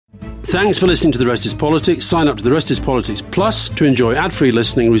Thanks for listening to The Rest is Politics. Sign up to The Rest is Politics Plus to enjoy ad-free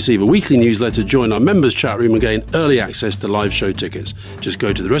listening, receive a weekly newsletter, join our members' chat room and gain early access to live show tickets. Just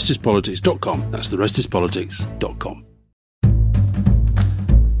go to therestispolitics.com. That's therestispolitics.com.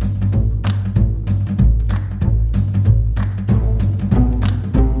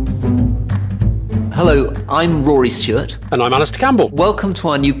 Hello, I'm Rory Stewart. And I'm Alistair Campbell. Welcome to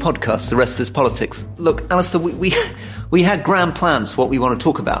our new podcast, The Rest is Politics. Look, Alistair, we had grand plans for what we want to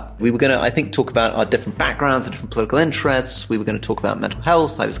talk about. We were going to, I think, talk about our different backgrounds, our different political interests. We were going to talk about mental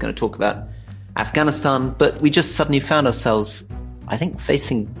health. I was going to talk about Afghanistan. But we just suddenly found ourselves, I think,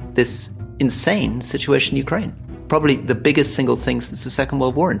 facing this insane situation in Ukraine. Probably the biggest single thing since the Second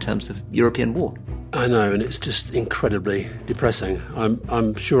World War in terms of European war. I know, and it's just incredibly depressing.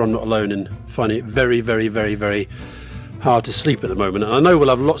 I'm sure I'm not alone in finding it very, very, very, very hard to sleep at the moment. And I know we'll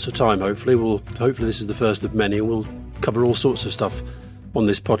have lots of time, hopefully. Hopefully this is the first of many, and we'll cover all sorts of stuff on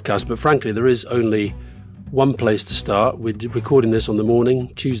this podcast. But frankly, there is only one place to start. We're recording this on the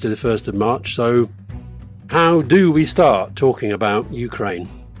morning, Tuesday the 1st of March. So how do we start talking about Ukraine?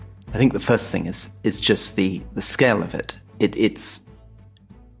 I think the first thing is just the scale of it. It's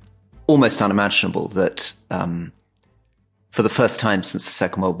almost unimaginable that for the first time since the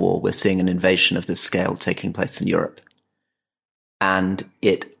Second World War, we're seeing an invasion of this scale taking place in Europe. And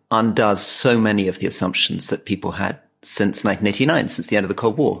it undoes so many of the assumptions that people had since 1989, since the end of the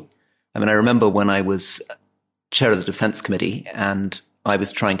Cold War. I mean, I remember when I was chair of the Defense Committee and I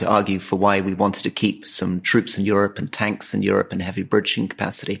was trying to argue for why we wanted to keep some troops in Europe and tanks in Europe and heavy bridging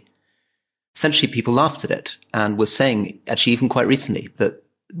capacity. Essentially, people laughed at it and were saying, actually even quite recently, that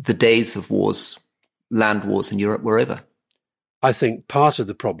the days of wars, land wars in Europe were over. I think part of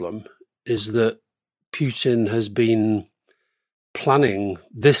the problem is that Putin has been planning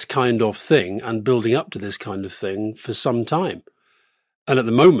this kind of thing and building up to this kind of thing for some time. And at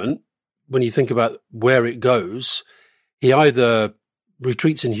the moment, when you think about where it goes, he either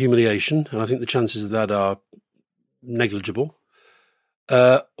retreats in humiliation, and I think the chances of that are negligible,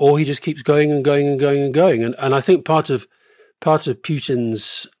 or he just keeps going and going and going and going. And I think part of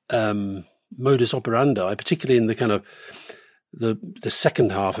Putin's modus operandi, particularly in the kind of the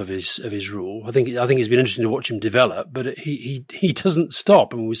second half of his rule, I think it's been interesting to watch him develop. But he doesn't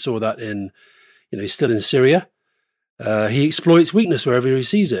stop, and we saw that he's still in Syria. He exploits weakness wherever he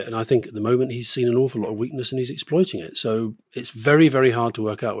sees it, and I think at the moment he's seen an awful lot of weakness and he's exploiting it. So it's very, very hard to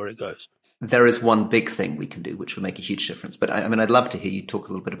work out where it goes. There is one big thing we can do which will make a huge difference. But I mean, I'd love to hear you talk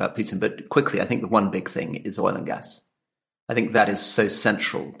a little bit about Putin. But quickly, I think the one big thing is oil and gas. I think that is so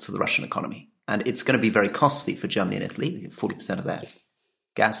central to the Russian economy. And it's going to be very costly for Germany and Italy, 40% of their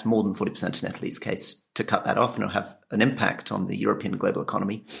gas, more than 40% in Italy's case, to cut that off, and it'll have an impact on the European global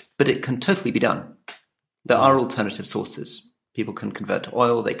economy. But it can totally be done. There are alternative sources. People can convert to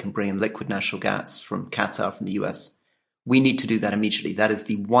oil. They can bring in liquid natural gas from Qatar, from the US. We need to do that immediately. That is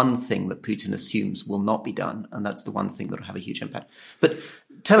the one thing that Putin assumes will not be done, and that's the one thing that will have a huge impact. But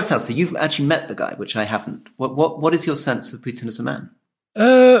tell us, Alistair, you've actually met the guy, which I haven't. What is your sense of Putin as a man?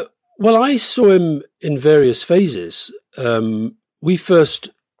 Well, I saw him in various phases. Tony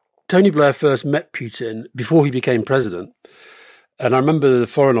Blair first met Putin before he became president, and I remember the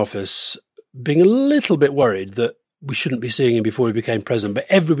Foreign Office being a little bit worried that we shouldn't be seeing him before he became president, but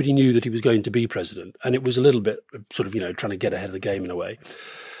everybody knew that he was going to be president. And it was a little bit sort of, trying to get ahead of the game in a way.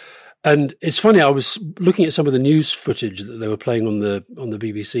 And it's funny, I was looking at some of the news footage that they were playing on the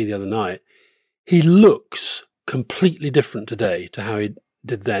BBC the other night. He looks completely different today to how he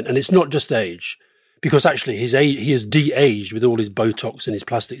did then. And it's not just age, because actually he is de-aged with all his Botox and his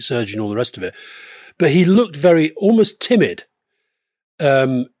plastic surgery and all the rest of it. But he looked almost timid.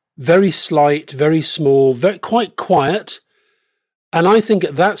 Very slight, very small, quite quiet. And I think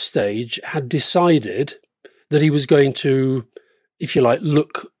at that stage had decided that he was going to, if you like,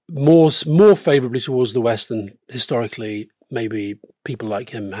 look more favourably towards the West than historically maybe people like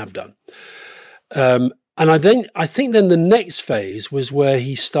him have done. And I think then the next phase was where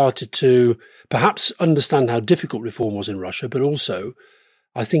he started to perhaps understand how difficult reform was in Russia, but also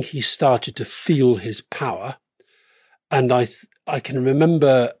I think he started to feel his power. And I can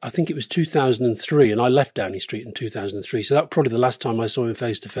remember, I think it was 2003, and I left Downing Street in 2003. So that was probably the last time I saw him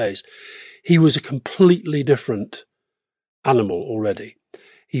face to face. He was a completely different animal already.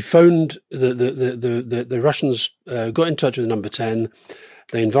 He phoned the Russians, got in touch with number 10.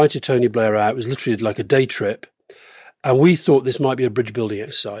 They invited Tony Blair out. It was literally like a day trip. And we thought this might be a bridge building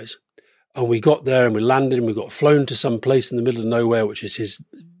exercise. And we got there and we landed and we got flown to some place in the middle of nowhere, which is his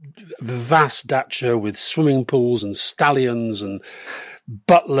vast dacha with swimming pools and stallions and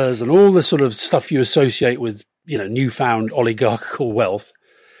butlers and all the sort of stuff you associate with, newfound oligarchical wealth.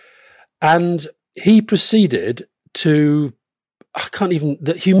 And he proceeded to,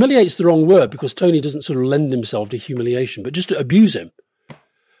 humiliate's the wrong word because Tony doesn't sort of lend himself to humiliation, but just to abuse him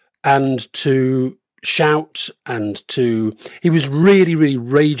and to shout he was really, really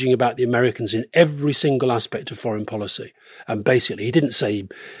raging about the Americans in every single aspect of foreign policy. And basically, he didn't say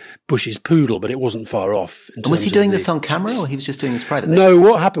Bush's poodle, but it wasn't far off. And was he doing this on camera or he was just doing this privately? No,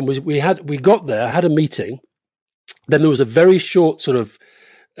 what happened was we got there, had a meeting. Then there was a very short sort of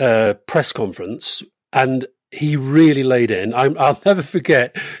press conference, and he really laid in. I'll never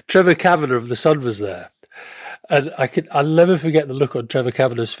forget, Trevor Kavanagh of The Sun was there. And I'll never forget the look on Trevor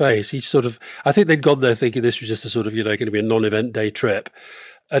Kavanagh's face. He I think they'd gone there thinking this was just a sort of, going to be a non-event day trip.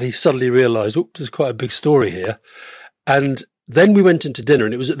 And he suddenly realised, oops, there's quite a big story here. And then we went into dinner,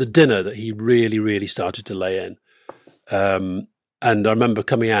 and it was at the dinner that he really, really started to lay in. And I remember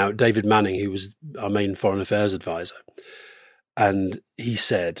coming out, David Manning, who was our main foreign affairs advisor, and he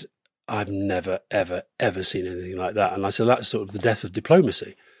said, I've never, ever, ever seen anything like that. And I said, that's sort of the death of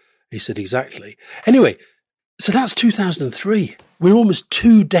diplomacy. He said, exactly. Anyway, so that's 2003. We're almost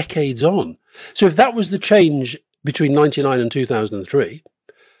 2 decades on. So if that was the change between 99 and 2003,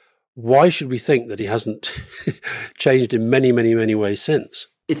 why should we think that he hasn't changed in many, many, many ways since?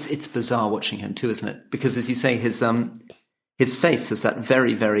 It's bizarre watching him too, isn't it? Because as you say, his face has that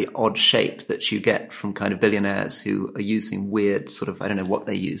very, very odd shape that you get from kind of billionaires who are using weird sort of, I don't know what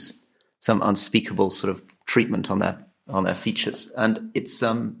they use, some unspeakable sort of treatment on their features. And it's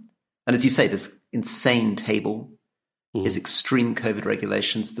and as you say, this insane table, his extreme COVID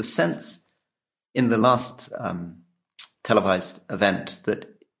regulations, the sense in the last televised event that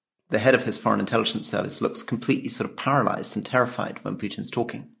the head of his foreign intelligence service looks completely sort of paralyzed and terrified when Putin's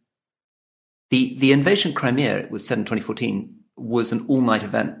talking. The invasion of Crimea, it was said in 2014, was an all-night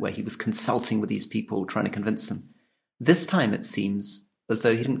event where he was consulting with these people, trying to convince them. This time it seems as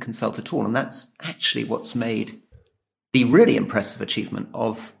though he didn't consult at all. And that's actually what's made the really impressive achievement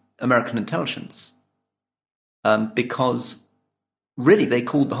of American intelligence. Because really they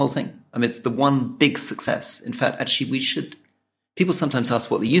called the whole thing. I mean, it's the one big success. In fact, actually people sometimes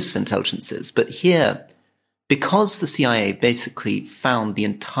ask what the use of intelligence is, but here, because the CIA basically found the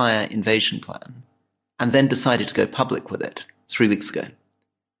entire invasion plan and then decided to go public with it 3 weeks ago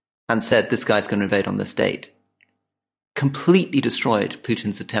and said, this guy's going to invade on this date, completely destroyed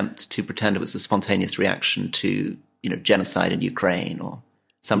Putin's attempt to pretend it was a spontaneous reaction to, genocide in Ukraine or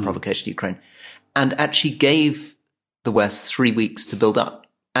some provocation in Ukraine, and actually gave the West 3 weeks to build up,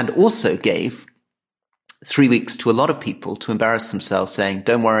 and also gave 3 weeks to a lot of people to embarrass themselves, saying,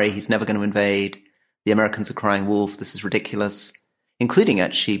 don't worry, he's never going to invade. The Americans are crying wolf. This is ridiculous, including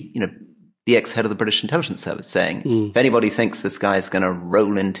actually, the ex-head of the British intelligence service saying, if anybody thinks this guy is going to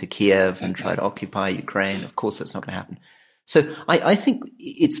roll into Kiev and try to occupy Ukraine, of course that's not going to happen. So I think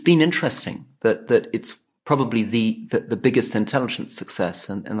it's been interesting that it's probably the biggest intelligence success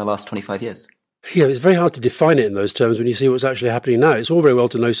in the last 25 years. Yeah, it's very hard to define it in those terms when you see what's actually happening now. It's all very well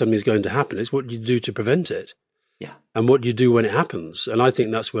to know something's going to happen. It's what you do to prevent it. Yeah. And what you do when it happens. And I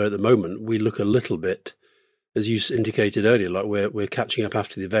think that's where at the moment we look a little bit, as you indicated earlier, like we're catching up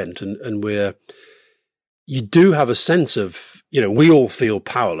after the event and you do have a sense of, we all feel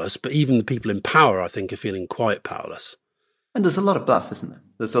powerless, but even the people in power, I think, are feeling quite powerless. And there's a lot of bluff, isn't there?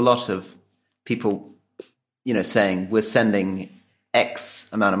 There's a lot of people, saying we're sending X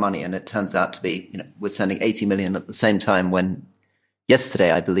amount of money, and it turns out to be, we're sending 80 million at the same time when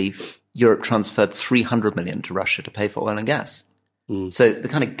yesterday, I believe, Europe transferred 300 million to Russia to pay for oil and gas. So the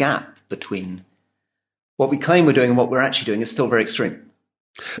kind of gap between what we claim we're doing and what we're actually doing is still very extreme.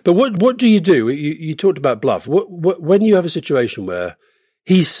 But what do you do? You talked about bluff. What when you have a situation where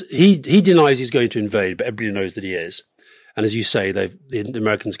he denies he's going to invade, but everybody knows that he is, and as you say, the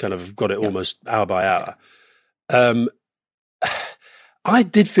Americans kind of got it almost hour by hour. I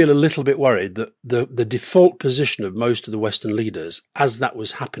did feel a little bit worried that the default position of most of the Western leaders as that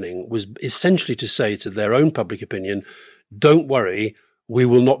was happening was essentially to say to their own public opinion, don't worry, we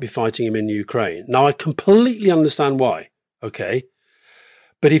will not be fighting him in Ukraine. Now, I completely understand why, okay?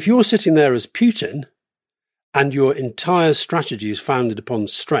 But if you're sitting there as Putin and your entire strategy is founded upon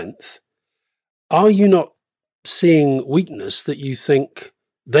strength, are you not seeing weakness that you think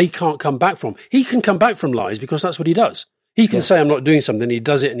they can't come back from? He can come back from lies because that's what he does. He can say, I'm not doing something, he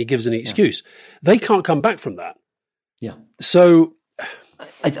does it and he gives an excuse. They can't come back from that. Yeah. So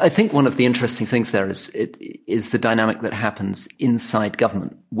I think one of the interesting things there is the dynamic that happens inside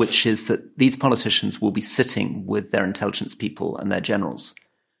government, which is that these politicians will be sitting with their intelligence people and their generals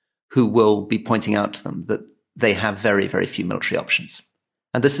who will be pointing out to them that they have very, very few military options.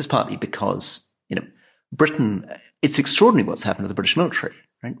 And this is partly because, Britain, it's extraordinary what's happened to the British military.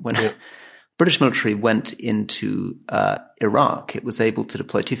 right? When British military went into Iraq, it was able to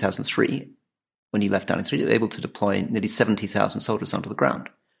deploy 2003. When he left Downing Street, it was able to deploy nearly 70,000 soldiers onto the ground.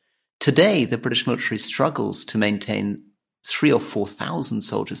 Today, the British military struggles to maintain 3,000 or 4,000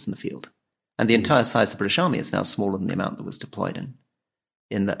 soldiers in the field. And the entire size of the British Army is now smaller than the amount that was deployed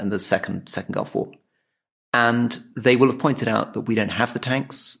in the second Gulf War. And they will have pointed out that we don't have the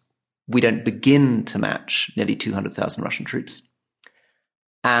tanks. We don't begin to match nearly 200,000 Russian troops.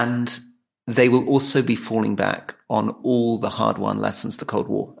 And they will also be falling back on all the hard-won lessons of the Cold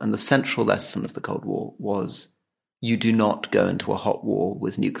War. And the central lesson of the Cold War was you do not go into a hot war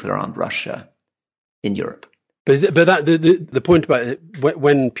with nuclear-armed Russia in Europe. But that, the point about it,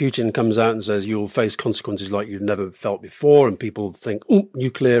 when Putin comes out and says you'll face consequences like you've never felt before, and people think, oh,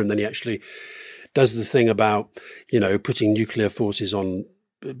 nuclear, and then he actually does the thing about, putting nuclear forces on,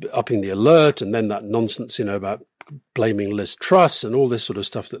 upping the alert, and then that nonsense, about blaming Liz Truss and all this sort of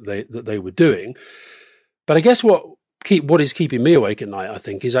stuff that they were doing. But I guess what is keeping me awake at night, I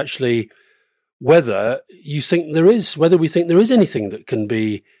think, is actually whether we think there is anything that can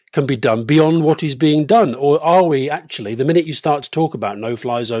be done beyond what is being done, or are we actually, the minute you start to talk about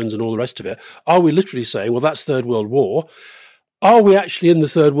no-fly zones and all the rest of it, are we literally saying, well, that's Third World War? Are we actually in the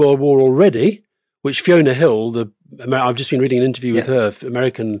Third World War already? Which Fiona Hill, I've just been reading an interview with her,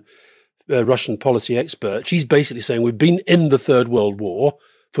 American Russian policy expert. She's basically saying we've been in the Third World War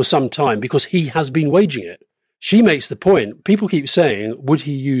for some time because he has been waging it. She makes the point, people keep saying, would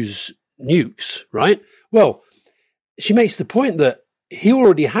he use nukes, right? Well, she makes the point that he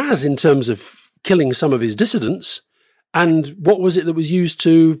already has in terms of killing some of his dissidents. And what was it that was used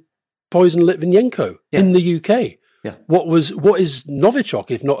to poison Litvinenko in the UK? Yeah. What is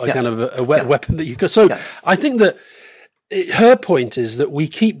Novichok, if not a kind of a weapon that you could? So I think that her point is that we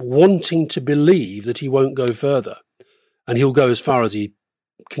keep wanting to believe that he won't go further and he'll go as far as he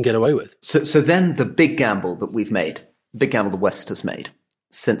can get away with. So then the big gamble that we've made, the big gamble the West has made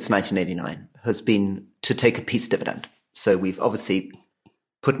since 1989 has been to take a peace dividend. So we've obviously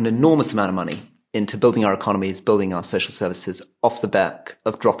put an enormous amount of money into building our economies, building our social services off the back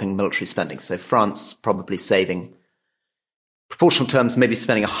of dropping military spending. So France probably saving, proportional terms, maybe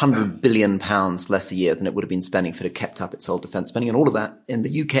spending £100 billion less a year than it would have been spending if it had kept up its old defence spending. And all of that in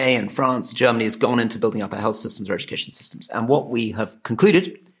the UK and France, Germany has gone into building up our health systems, our education systems. And what we have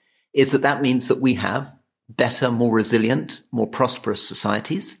concluded is that means that we have better, more resilient, more prosperous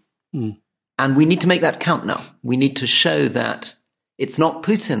societies. And we need to make that count now. We need to show that it's not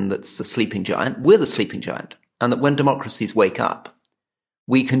Putin that's the sleeping giant. We're the sleeping giant. And that when democracies wake up,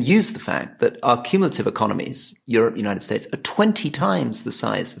 we can use the fact that our cumulative economies, Europe, United States, are 20 times the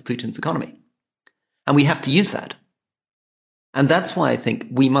size of Putin's economy. And we have to use that. And that's why I think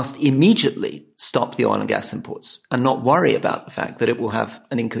we must immediately stop the oil and gas imports and not worry about the fact that it will have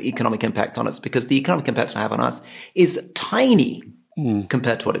an economic impact on us, because the economic impact it will have on us is tiny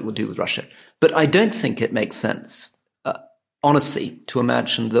compared to what it will do with Russia. But I don't think it makes sense, honestly, to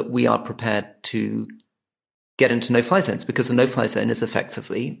imagine that we are prepared to get into no-fly zones, because a no-fly zone is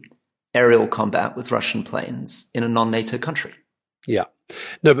effectively aerial combat with Russian planes in a non-NATO country. Yeah.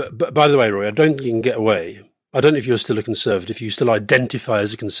 No, but by the way, Roy, I don't think you can get away. I don't know if you're still a conservative, you still identify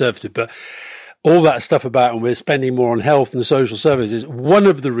as a conservative, but all that stuff about, and we're spending more on health and social services, one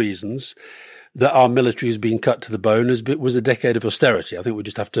of the reasons that our military has been cut to the bone was a decade of austerity. I think we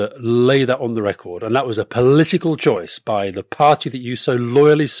just have to lay that on the record. And that was a political choice by the party that you so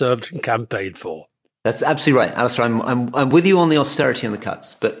loyally served and campaigned for. That's absolutely right, Alistair. I'm with you on the austerity and the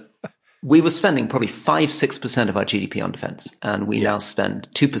cuts, but we were spending probably 5-6% of our GDP on defence, and we now spend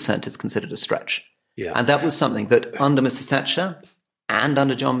 2%. It's considered a stretch. Yeah. And that was something that under Mrs. Thatcher and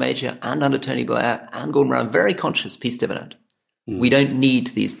under John Major and under Tony Blair and Gordon Brown, very conscious peace dividend. We don't need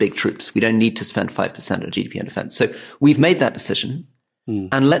these big troops. We don't need to spend 5% of GDP on defense. So we've made that decision,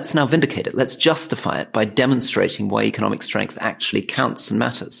 and let's now vindicate it. Let's justify it by demonstrating why economic strength actually counts and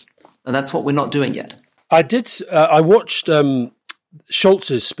matters. And that's what we're not doing yet. I watched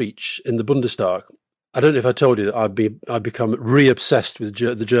Scholz's speech in the Bundestag. I don't know if I told you that I've become re-obsessed with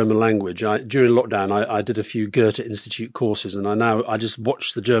the German language. During lockdown, I did a few Goethe Institute courses, and I just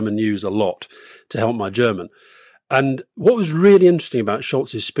watch the German news a lot to help my German. And what was really interesting about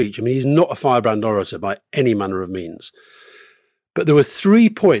Scholz's speech, I mean, he's not a firebrand orator by any manner of means, but there were 3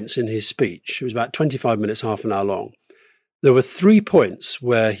 points in his speech. It was about 25 minutes, half an hour long. There were 3 points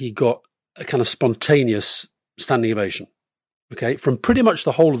where he got a kind of spontaneous standing ovation, okay, from pretty much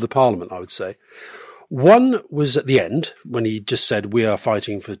the whole of the parliament, I would say. One was at the end when he just said, we are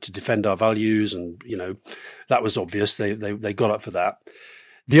fighting to defend our values. And, that was obvious. They got up for that.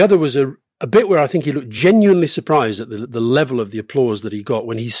 The other was a a bit where I think he looked genuinely surprised at the level of the applause that he got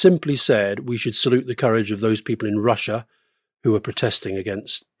when he simply said we should salute the courage of those people in Russia who were protesting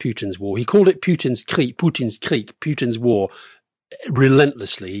against Putin's war. He called it Putin's Krieg, Putin's war,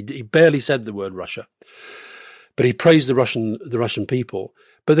 relentlessly. He barely said the word Russia, but he praised the Russian people.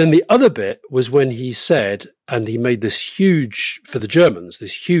 But then the other bit was when he said, and he made this huge, for the Germans,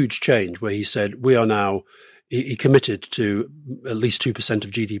 this huge change where he said, we are now, he committed to at least 2%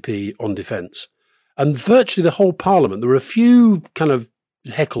 of GDP on defence. And virtually the whole parliament, there were a few kind of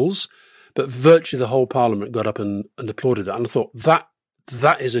heckles, but virtually the whole parliament got up and applauded that. And I thought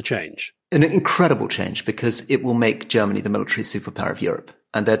that is a change. An incredible change, because it will make Germany the military superpower of Europe.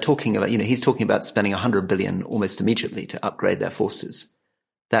 And they're talking about, he's talking about spending 100 billion almost immediately to upgrade their forces.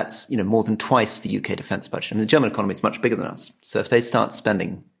 That's, more than twice the UK defence budget. I mean, the German economy is much bigger than us. So if they start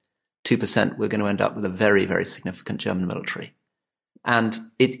spending 2%, we're going to end up with a very, very significant German military. And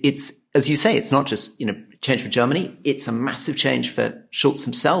it's, as you say, it's not just, change for Germany. It's a massive change for Schulz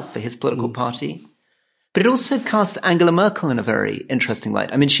himself, for his political party. But it also casts Angela Merkel in a very interesting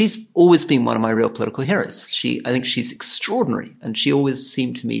light. I mean, she's always been one of my real political heroes. I think she's extraordinary. And she always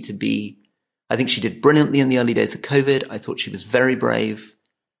seemed to me to be, I think she did brilliantly in the early days of COVID. I thought she was very brave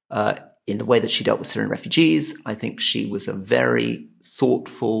in the way that she dealt with Syrian refugees. I think she was a very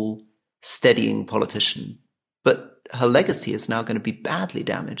thoughtful, steadying politician. But her legacy is now going to be badly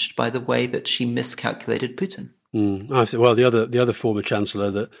damaged by the way that she miscalculated Putin. Well, the other former chancellor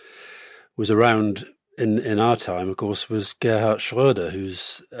that was around in our time, of course, was Gerhard Schröder,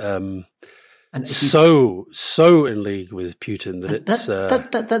 who's so in league with Putin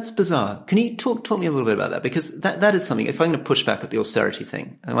that that's bizarre. Can you talk me a little bit about that? Because that is something. If I'm going to push back at the austerity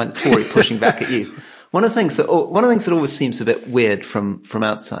thing, I mind the Tory pushing back at you. One of the things that always seems a bit weird from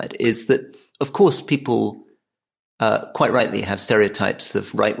outside is that, of course, people quite rightly have stereotypes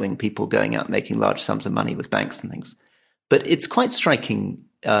of right-wing people going out making large sums of money with banks and things. But it's quite striking,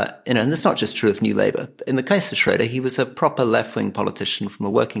 and it's not just true of New Labour. In the case of Schröder, he was a proper left-wing politician from a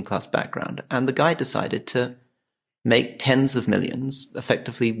working-class background, and the guy decided to make tens of millions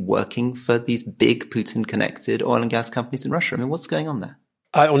effectively working for these big Putin-connected oil and gas companies in Russia. I mean, what's going on there?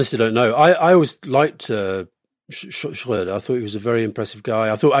 I honestly don't know. I always liked Schröder. I thought he was a very impressive guy.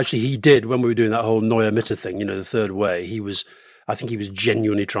 I thought actually he did, when we were doing that whole Neue Mitte thing, the third way, I think he was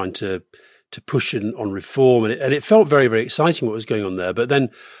genuinely trying to push in on reform, and it felt very, very exciting what was going on there. But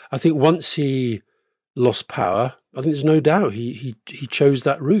then I think once he lost power, I think there's no doubt he chose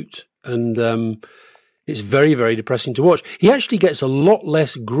that route, and it's very, very depressing to watch. He actually gets a lot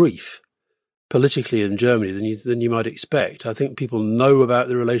less grief politically in Germany than you might expect. I think people know about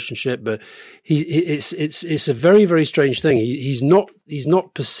the relationship, but it's a very, very strange thing. He's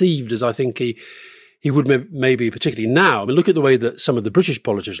not perceived as I think he would maybe particularly now. I mean, look at the way that some of the British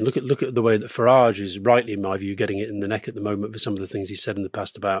politicians, look at the way that Farage is rightly, in my view, getting it in the neck at the moment for some of the things he said in the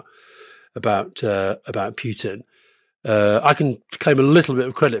past about Putin. I can claim a little bit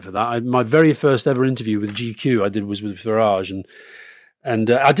of credit for that. My very first ever interview with GQ I did was with Farage, and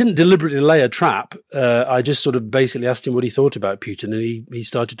I didn't deliberately lay a trap. I just sort of basically asked him what he thought about Putin, and he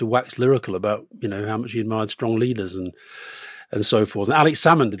started to wax lyrical about how much he admired strong leaders and so forth. And Alex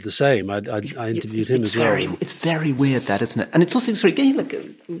Salmond did the same. I interviewed him as well. It's very weird, that, isn't it? And it's also,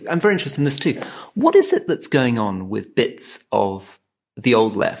 I'm very interested in this too. What is it that's going on with bits of the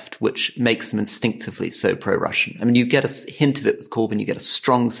old left which makes them instinctively so pro-Russian? I mean, you get a hint of it with Corbyn, you get a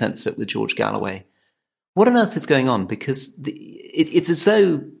strong sense of it with George Galloway. What on earth is going on? Because it's as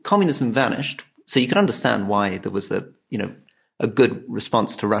though communism vanished. So you can understand why there was a good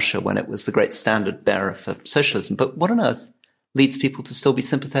response to Russia when it was the great standard bearer for socialism. But what on earth leads people to still be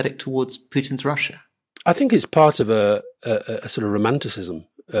sympathetic towards Putin's Russia? I think it's part of a sort of romanticism.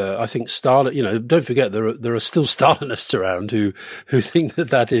 I think Stalin, don't forget there are still Stalinists around who think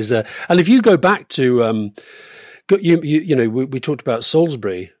that is, and if you go back to, we talked about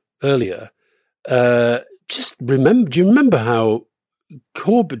Salisbury earlier. Do you remember how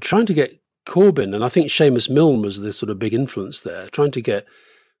Corbyn, trying to get Corbyn, and I think Seamus Milne was the sort of big influence there, trying to get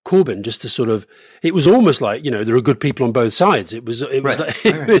Corbyn just to sort of, it was almost like, there are good people on both sides. It was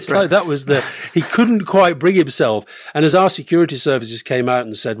like that was he couldn't quite bring himself. And as our security services came out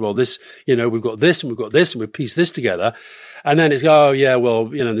and said, well, this, we've got this and we've got this and we've pieced this together. And then it's,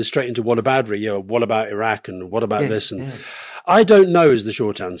 they're straight into whataboutery, what about Iraq and what about this? And I don't know is the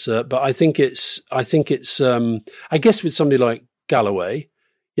short answer, but I think it's, I guess with somebody like Galloway,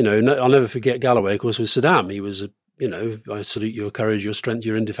 I'll never forget Galloway, of course, with Saddam. He was I salute your courage, your strength,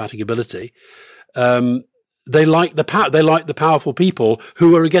 your indefatigability. They like the powerful people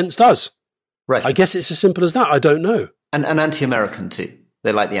who are against us. Right. I guess it's as simple as that. I don't know. And anti-American too.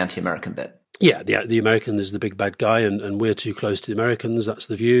 They like the anti-American bit. Yeah, the American is the big bad guy, and we're too close to the Americans. That's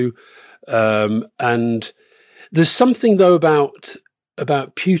the view. And there's something though about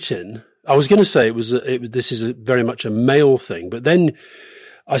Putin. I was going to say this is very much a male thing, but then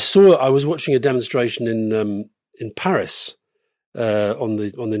I was watching a demonstration in Paris on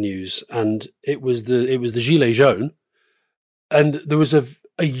the news, and it was the Gilets jaunes, and there was a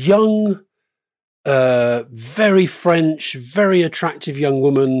young, very French, very attractive young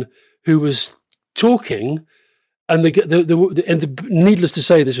woman who was talking, and needless to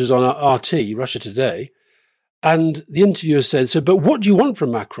say, this was on RT, Russia Today, and the interviewer said, "So, but what do you want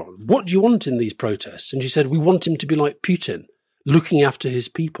from Macron? What do you want in these protests?" And she said, "We want him to be like Putin, looking after his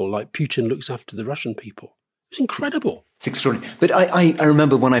people, like Putin looks after the Russian people." It's incredible. It's extraordinary. But I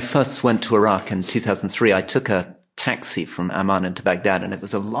remember when I first went to Iraq in 2003, I took a taxi from Amman into Baghdad, and it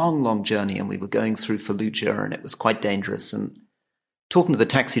was a long, long journey, and we were going through Fallujah, and it was quite dangerous, and talking to the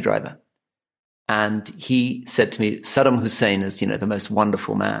taxi driver, and he said to me, "Saddam Hussein is, the most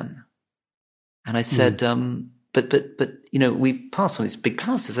wonderful man." And I said, but, we passed on these big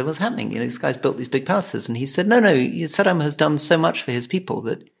palaces. What's happening? These guys built these big palaces. And he said, no, Saddam has done so much for his people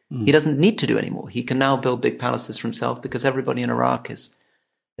that he doesn't need to do anymore. He can now build big palaces for himself because everybody in Iraq is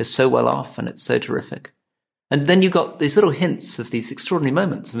so well off, and it's so terrific. And then you got these little hints of these extraordinary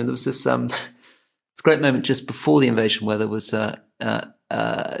moments. I mean, there was this great moment just before the invasion where there was an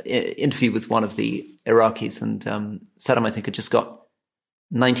interview with one of the Iraqis, and Saddam, I think, had just got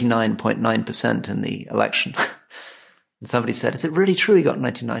 99.9% in the election. And somebody said, "Is it really true he got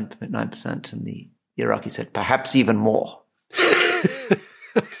 99.9%? And the Iraqi said, "Perhaps even more."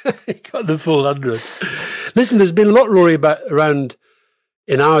 He got the full 100. Listen, there's been a lot, Rory, around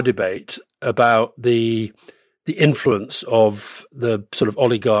in our debate about the influence of the sort of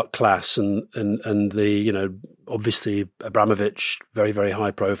oligarch class and the, obviously Abramovich, very, very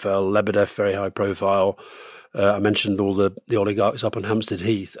high profile, Lebedev, very high profile. I mentioned all the oligarchs up on Hampstead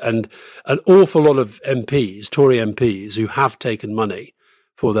Heath, and an awful lot of MPs, Tory MPs, who have taken money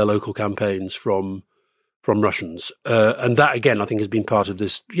for their local campaigns from Russians. And that, again, I think has been part of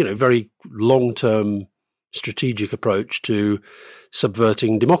this, very long-term strategic approach to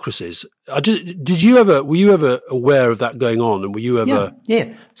subverting democracies. Were you ever aware of that going on? And were you ever?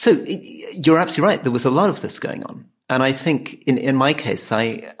 Yeah. So you're absolutely right. There was a lot of this going on. And I think in my case,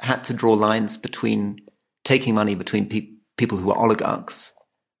 I had to draw lines between taking money between people who were oligarchs.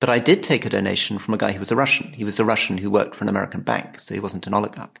 But I did take a donation from a guy who was a Russian. He was a Russian who worked for an American bank, so he wasn't an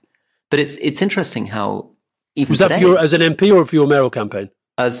oligarch. But it's interesting how even today, for you as an MP or for your mayoral campaign?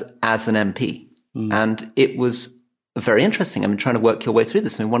 As an MP. And it was very interesting. I mean, trying to work your way through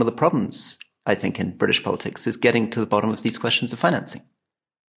this. I mean, one of the problems, I think, in British politics is getting to the bottom of these questions of financing.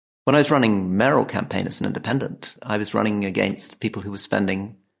 When I was running mayoral campaign as an independent, I was running against people who were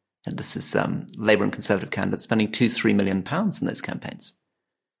spending, and this is Labour and Conservative candidates, spending £2-3 million in those campaigns.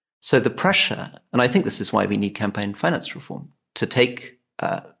 So the pressure, and I think this is why we need campaign finance reform, to take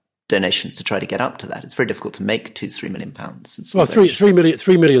donations to try to get up to that. It's very difficult to make £2-3 million. Well,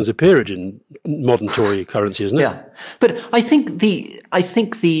 three million's a peerage in modern Tory currency, isn't it? Yeah, but I think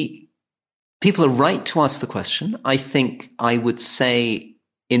the people are right to ask the question. I think I would say,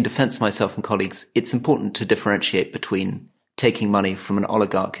 in defence of myself and colleagues, it's important to differentiate between taking money from an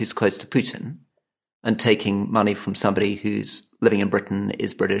oligarch who's close to Putin and taking money from somebody who's living in Britain,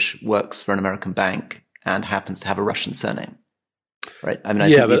 is British, works for an American bank, and happens to have a Russian surname. Right. I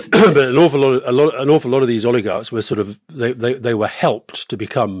mean, but an awful lot of these oligarchs were sort of they were helped to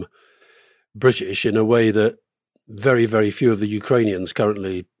become British in a way that very, very few of the Ukrainians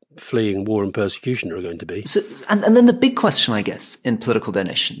currently fleeing war and persecution are going to be. So, and then the big question, I guess, in political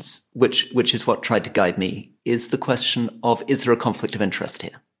donations, which is what tried to guide me, is the question of, is there a conflict of interest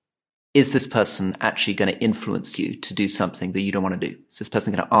here? Is this person actually going to influence you to do something that you don't want to do? Is this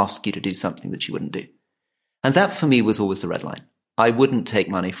person going to ask you to do something that you wouldn't do? And that for me was always the red line. I wouldn't take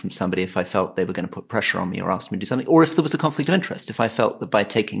money from somebody if I felt they were going to put pressure on me or ask me to do something, or if there was a conflict of interest, if I felt that by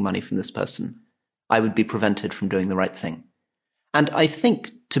taking money from this person, I would be prevented from doing the right thing. And I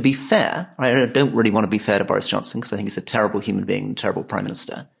think, to be fair, I don't really want to be fair to Boris Johnson because I think he's a terrible human being and a terrible prime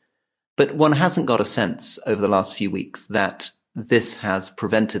minister. But one hasn't got a sense over the last few weeks that this has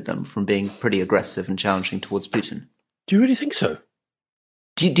prevented them from being pretty aggressive and challenging towards Putin. Do you really think so?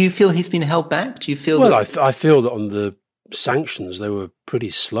 Do you feel he's been held back? Do you feel? Well, I feel that on the sanctions they were pretty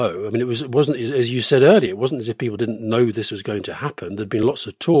slow. I mean, it wasn't, as you said earlier, it wasn't as if people didn't know this was going to happen. There'd been lots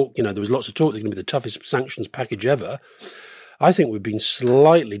of talk. There was lots of talk. There's going to be the toughest sanctions package ever. I think we've been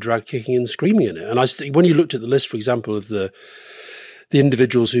slightly dragged kicking and screaming in it. And when you looked at the list, for example, of the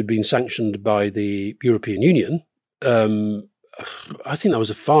individuals who've been sanctioned by the European Union, I think that was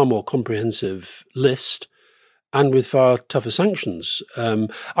a far more comprehensive list and with far tougher sanctions. I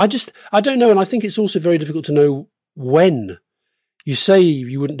don't know. And I think it's also very difficult to know when. You say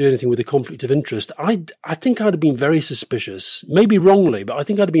you wouldn't do anything with a conflict of interest. I think I'd have been very suspicious, maybe wrongly, but I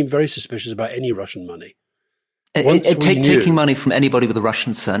think I'd have been very suspicious about any Russian money. Taking money from anybody with a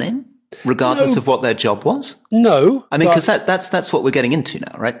Russian surname, regardless of what their job was? No. I mean, because that's what we're getting into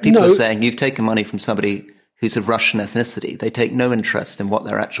now, right? People are saying you've taken money from somebody who's of Russian ethnicity. They take no interest in what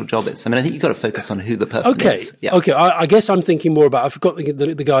their actual job is. I mean, I think you've got to focus on who the person is. Yeah. Okay. I guess I'm thinking more about, I forgot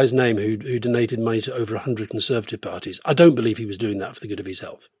the guy's name who donated money to over 100 Conservative parties. I don't believe he was doing that for the good of his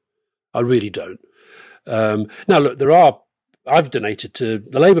health. I really don't. Now, look, I've donated to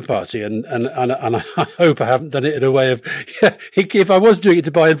the Labour Party, and I hope I haven't done it in a way of, if I was doing it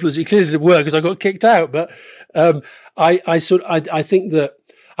to buy influence, it clearly didn't work because I got kicked out. But I think that,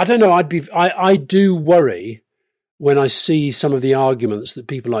 I don't know, I do worry when I see some of the arguments that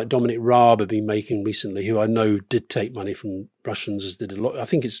people like Dominic Raab have been making recently, who I know did take money from Russians, as did a lot. I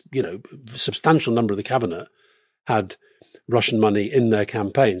think it's, a substantial number of the cabinet had Russian money in their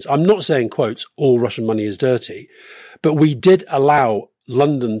campaigns. I'm not saying, quotes, all Russian money is dirty, but we did allow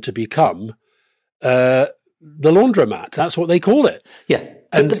London to become the laundromat. That's what they call it. Yeah.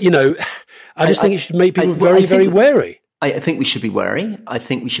 And, I just think it should make people very, very wary. I think we should be wary. I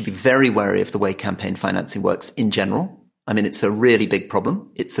think we should be very wary of the way campaign financing works in general. I mean, it's a really big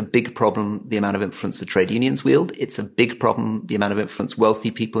problem. It's a big problem, the amount of influence the trade unions wield. It's a big problem, the amount of influence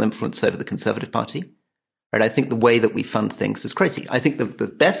wealthy people influence over the Conservative Party. Right? I think the way that we fund things is crazy. I think the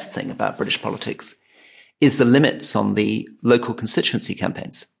best thing about British politics is the limits on the local constituency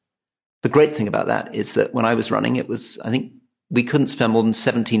campaigns. The great thing about that is that when I was running, I think we couldn't spend more than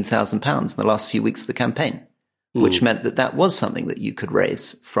 £17,000 in the last few weeks of the campaign, which meant that was something that you could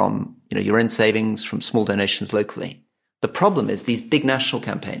raise from, your own savings, from small donations locally. The problem is these big national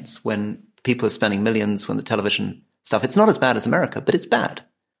campaigns, when people are spending millions, when the television stuff, it's not as bad as America, but it's bad.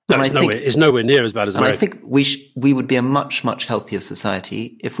 No, it's nowhere near as bad as America. And I think we would be a much, much healthier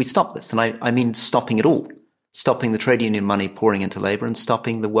society if we stopped this. And I mean stopping it all. Stopping the trade union money pouring into Labour and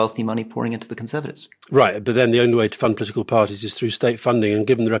stopping the wealthy money pouring into the Conservatives. Right, but then the only way to fund political parties is through state funding. And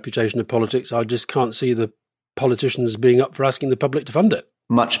given the reputation of politics, I just can't see the politicians being up for asking the public to fund it.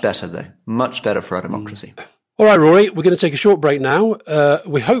 Much better, though. Much better for our democracy. All right, Rory, we're going to take a short break now.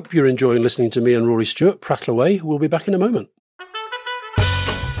 We hope you're enjoying listening to me and Rory Stewart prattle away. We'll be back in a moment.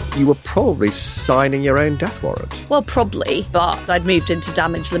 You were probably signing your own death warrant. Well, probably, but I'd moved into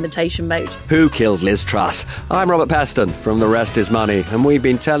damage limitation mode. Who killed Liz Truss? I'm Robert Peston from The Rest is Money, and we've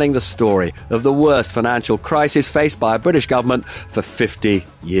been telling the story of the worst financial crisis faced by a British government for 50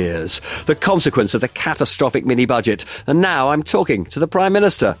 years. The consequence of the catastrophic mini-budget. And now I'm talking to the Prime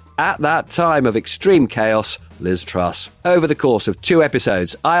Minister. At that time of extreme chaos, Liz Truss. Over the course of 2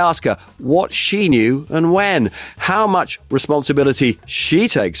 episodes, I ask her what she knew and when, how much responsibility she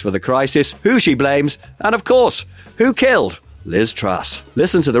takes for the crisis, who she blames, and of course, who killed Liz Truss.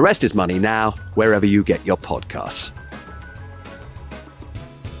 Listen to The Rest is Money now, wherever you get your podcasts.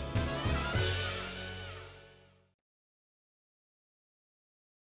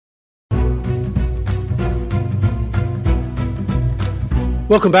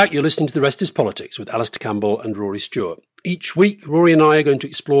 Welcome back. You're listening to The Rest is Politics with Alistair Campbell and Rory Stewart. Each week, Rory and I are going to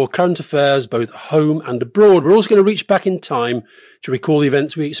explore current affairs both at home and abroad. We're also going to reach back in time to recall the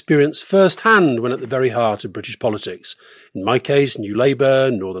events we experienced firsthand when at the very heart of British politics. In my case, New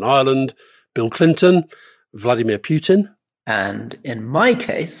Labour, Northern Ireland, Bill Clinton, Vladimir Putin. And in my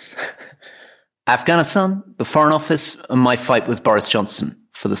case, Afghanistan, the Foreign Office, and my fight with Boris Johnson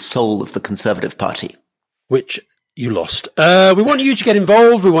for the soul of the Conservative Party. Which you lost. We want you to get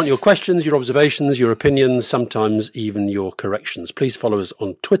involved. We want your questions, your observations, your opinions, sometimes even your corrections. Please follow us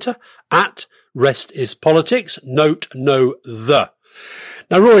on Twitter at RestIsPolitics. Note no the.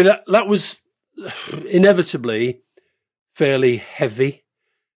 Now, Rory, that was inevitably fairly heavy,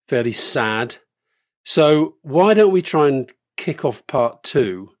 fairly sad. So why don't we try and kick off part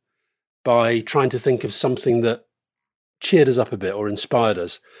 2 by trying to think of something that cheered us up a bit or inspired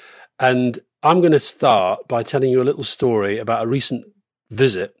us? And I'm going to start by telling you a little story about a recent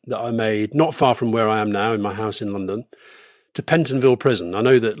visit that I made not far from where I am now in my house in London to Pentonville Prison. I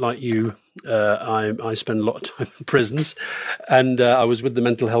know that, like you, I spend a lot of time in prisons, and I was with the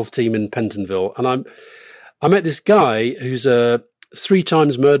mental health team in Pentonville, and I met this guy who's a 3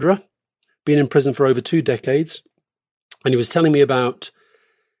 times murderer, been in prison for over 2 decades, and he was telling me about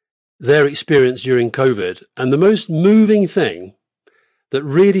their experience during COVID. And the most moving thing that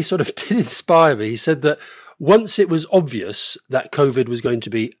really sort of did inspire me, he said that once it was obvious that COVID was going to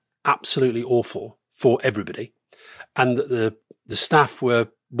be absolutely awful for everybody, and that the staff were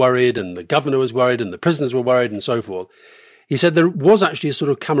worried and the governor was worried and the prisoners were worried and so forth. He said there was actually a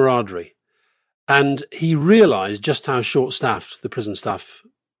sort of camaraderie, and he realised just how short-staffed the prison staff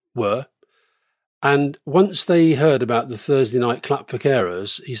were. And once they heard about the Thursday night clap for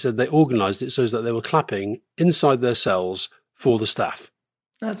carers, he said they organised it so that they were clapping inside their cells for the staff.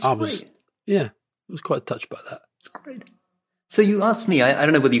 That's great. Yeah, I was quite touched by that. It's great. So you asked me, I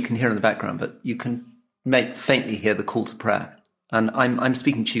don't know whether you can hear in the background, but you can faintly hear the call to prayer. And I'm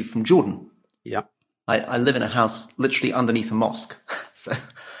speaking to you from Jordan. Yeah. I live in a house literally underneath a mosque. So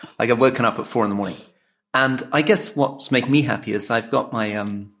I get woken up at 4 a.m. And I guess what's making me happy is I've got my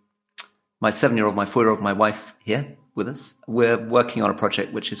 7-year-old, my 4-year-old, my wife here with us. We're working on a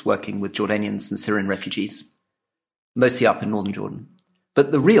project which is working with Jordanians and Syrian refugees, mostly up in northern Jordan.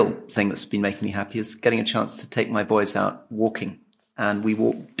 But the real thing that's been making me happy is getting a chance to take my boys out walking. And we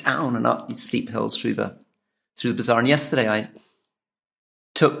walk down and up these steep hills through the bazaar. And yesterday I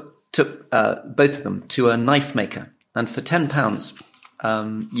took both of them to a knife maker. And for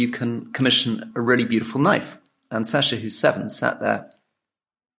 £10, you can commission a really beautiful knife. And Sasha, who's 7, sat there.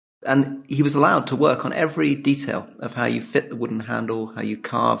 And he was allowed to work on every detail of how you fit the wooden handle, how you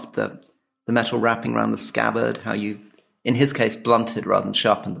carved the metal wrapping around the scabbard, how you, in his case, blunted rather than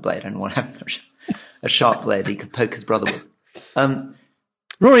sharpened the blade. And what happened? A sharp blade he could poke his brother with.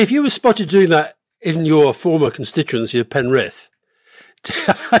 Rory, if you were spotted doing that in your former constituency of Penrith,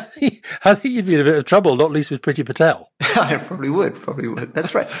 I think you'd be in a bit of trouble, not least with Priti Patel. I probably would.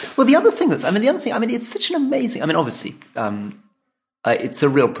 That's right. Well, the other thing, it's such an amazing, obviously, it's a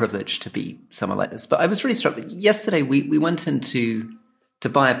real privilege to be somewhere like this. But I was really struck. Yesterday, we went in to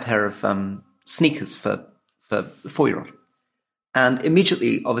buy a pair of sneakers for the 4-year-old. And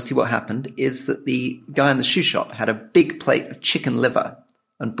immediately, obviously, what happened is that the guy in the shoe shop had a big plate of chicken liver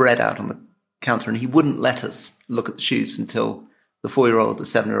and bread out on the counter, and he wouldn't let us look at the shoes until the 4-year-old, the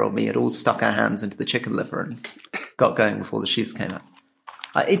 7-year-old, me had all stuck our hands into the chicken liver and got going before the shoes came out.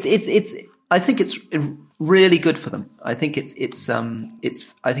 I think it's really good for them. I think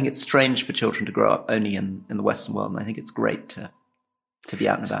it's strange for children to grow up only in the Western world, and I think it's great to be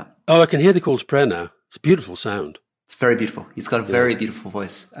out and about. Oh, I can hear the call to prayer now. It's a beautiful sound. It's very beautiful. He's got a very beautiful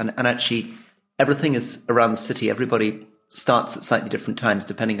voice, and actually everything is around the city. Everybody starts at slightly different times,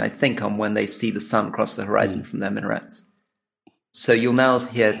 depending, I think, on when they see the sun cross the horizon from their minarets. So you'll now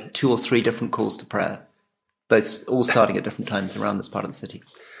hear 2 or 3 different calls to prayer, both all starting at different times around this part of the city.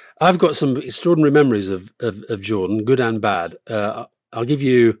 I've got some extraordinary memories of Jordan, good and bad. I'll give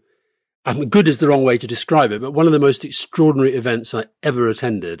you, good is the wrong way to describe it, but one of the most extraordinary events I ever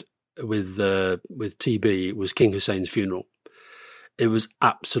attended with TB was King Hussein's funeral. It was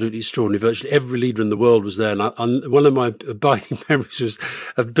absolutely extraordinary. Virtually every leader in the world was there. And one of my abiding memories was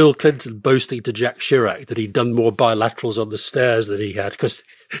of Bill Clinton boasting to Jacques Chirac that he'd done more bilaterals on the stairs than he had, because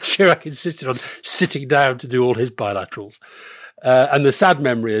Chirac insisted on sitting down to do all his bilaterals. And the sad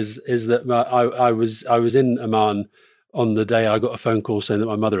memory is that I was in Amman on the day I got a phone call saying that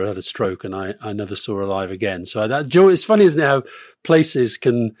my mother had a stroke, and I never saw her alive again. So it's funny, isn't it, how places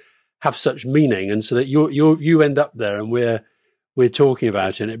can have such meaning, and so that you end up there and we're talking about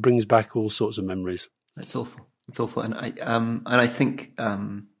it, and it brings back all sorts of memories. It's awful. And I think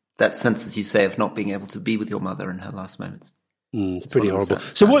that sense, as you say, of not being able to be with your mother in her last moments. It's pretty horrible.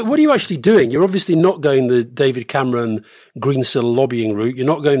 So what are you actually doing? You're obviously not going the David Cameron Greensill lobbying route. You're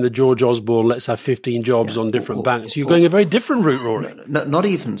not going the George Osborne, let's have 15 jobs on different banks. You're going a very different route, Rory. Not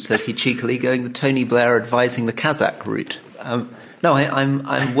even, says he cheekily, going the Tony Blair advising the Kazakh route. No,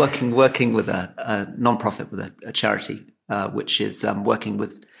 I'm working with a non-profit, with a charity, which is working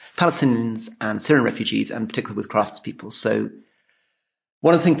with Palestinians and Syrian refugees, and particularly with craftspeople. So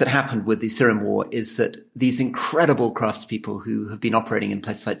one of the things that happened with the Syrian war is that these incredible craftspeople who have been operating in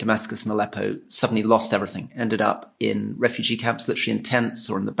places like Damascus and Aleppo suddenly lost everything, ended up in refugee camps, literally in tents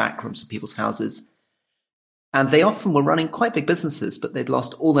or in the back rooms of people's houses. And they often were running quite big businesses, but they'd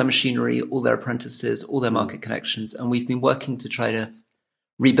lost all their machinery, all their apprentices, all their market connections. And we've been working to try to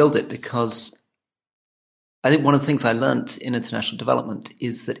rebuild it, because I think one of the things I learned in international development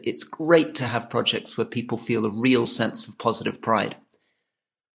is that it's great to have projects where people feel a real sense of positive pride,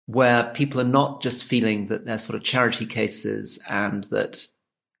 where people are not just feeling that they're sort of charity cases and that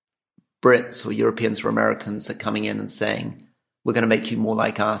Brits or Europeans or Americans are coming in and saying, we're going to make you more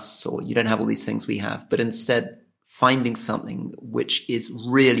like us, or you don't have all these things we have, but instead finding something which is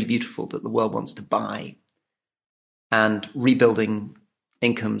really beautiful that the world wants to buy, and rebuilding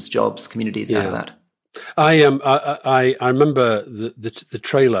incomes, jobs, communities out of that. I remember the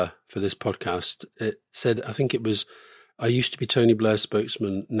trailer for this podcast. It said, I think it was, I used to be Tony Blair's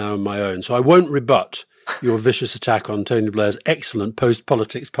spokesman, now I'm my own. So I won't rebut your vicious attack on Tony Blair's excellent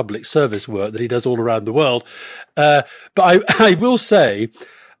post-politics public service work that he does all around the world. But I will say,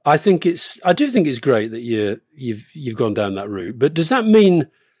 I do think it's great that you've gone down that route. But does that mean,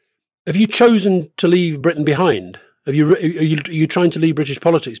 have you chosen to leave Britain behind? Are you trying to leave British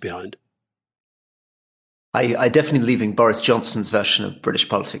politics behind? I definitely leaving Boris Johnson's version of British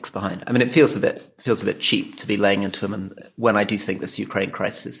politics behind. I mean, it feels a bit cheap to be laying into him, and when I do think this Ukraine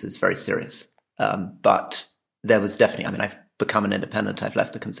crisis is very serious. But there was definitely, I mean, I've become an independent. I've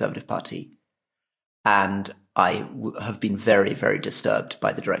left the Conservative Party, and I have been very, very disturbed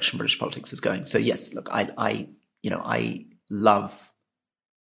by the direction British politics is going. So yes, look, I love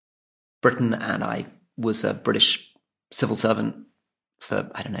Britain, and I was a British civil servant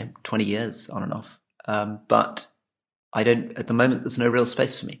for, 20 years on and off. But at the moment, there's no real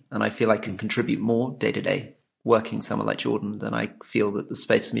space for me. And I feel I can contribute more day to day working somewhere like Jordan than I feel that there's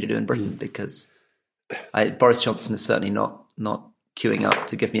space for me to do in Britain, because Boris Johnson is certainly not queuing up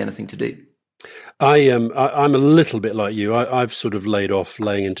to give me anything to do. I'm a little bit like you. I've sort of laid off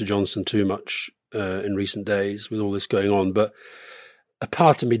laying into Johnson too much in recent days with all this going on. But a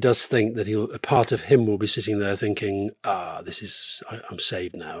part of me does think that a part of him will be sitting there thinking, I'm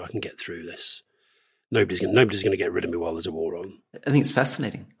saved now. I can get through this. Nobody's going to get rid of me while there's a war on. I think it's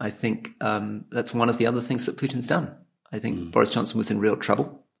fascinating. I think that's one of the other things that Putin's done. I think Boris Johnson was in real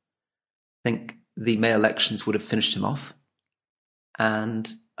trouble. I think the May elections would have finished him off. And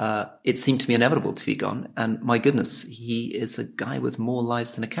it seemed to be inevitable to be gone. And my goodness, he is a guy with more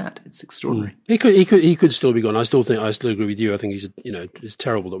lives than a cat. It's extraordinary. He could still be gone. I still agree with you. I think it's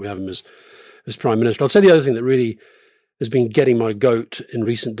terrible that we have him as Prime Minister. I'll say the other thing that really has been getting my goat in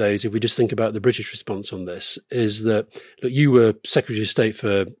recent days, if we just think about the British response on this, is that, look, you were Secretary of State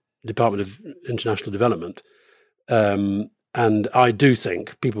for Department of International Development. And I do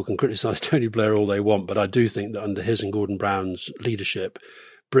think people can criticise Tony Blair all they want, but I do think that under his and Gordon Brown's leadership,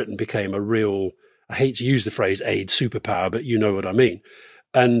 Britain became a real, I hate to use the phrase aid superpower, but you know what I mean.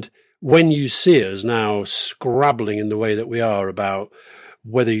 And when you see us now scrabbling in the way that we are about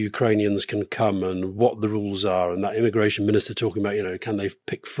whether Ukrainians can come and what the rules are, and that immigration minister talking about, can they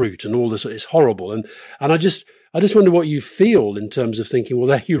pick fruit and all this, it's horrible. And I just wonder what you feel in terms of thinking, well,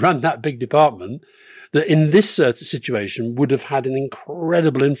 there you ran that big department that in this situation would have had an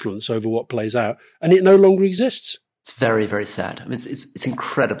incredible influence over what plays out, and it no longer exists. It's very, very sad. I mean, it's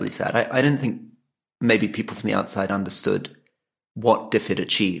incredibly sad. I don't think maybe people from the outside understood what DFID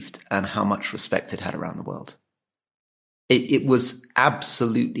achieved and how much respect it had around the world. It was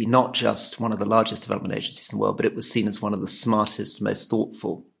absolutely not just one of the largest development agencies in the world, but it was seen as one of the smartest, most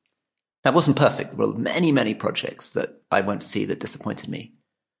thoughtful. Now, it wasn't perfect. There were many, many projects that I went to see that disappointed me.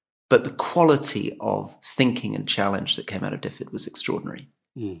 But the quality of thinking and challenge that came out of DFID was extraordinary.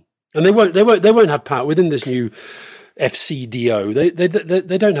 Mm. And they won't have power within this new FCDO.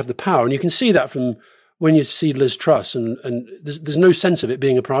 They don't have the power, and you can see that from when you see Liz Truss, and there's no sense of it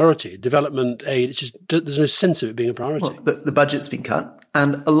being a priority. Development aid, it's just there's no sense of it being a priority. Well, the budget's been cut,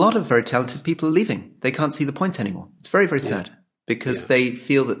 and a lot of very talented people are leaving. They can't see the point anymore. It's very, very sad because they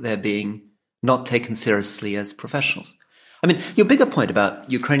feel that they're being not taken seriously as professionals. I mean, your bigger point about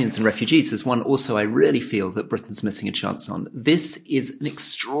Ukrainians and refugees is one also I really feel that Britain's missing a chance on. This is an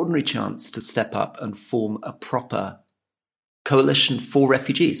extraordinary chance to step up and form a proper coalition for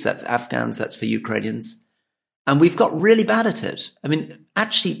refugees. That's Afghans, that's for Ukrainians. And we've got really bad at it. I mean,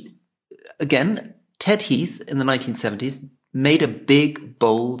 actually, again, Ted Heath in the 1970s made a big,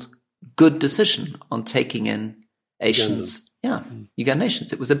 bold, good decision on taking in Asians. Ugandan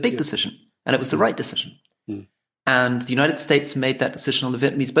nations. It was a big decision, and it was the right decision. Mm. And the United States made that decision on the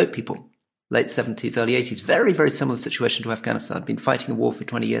Vietnamese boat people, late 70s, early 80s. Very, very similar situation to Afghanistan. Been fighting a war for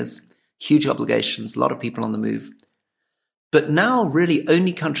 20 years, huge obligations, a lot of people on the move. But now really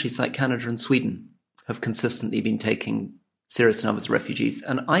only countries like Canada and Sweden have consistently been taking serious numbers of refugees.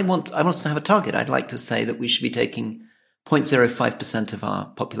 And I want us to have a target. I'd like to say that we should be taking 0.05% of our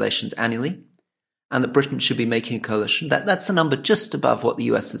populations annually, and that Britain should be making a coalition. That's a number just above what the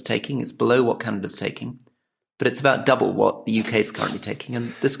US is taking. It's below what Canada's taking. But it's about double what the UK is currently taking,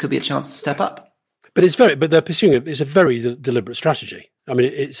 and this could be a chance to step up. But they're pursuing it. It's a very deliberate strategy. I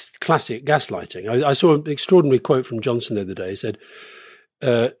mean, it's classic gaslighting. I saw an extraordinary quote from Johnson the other day. He said,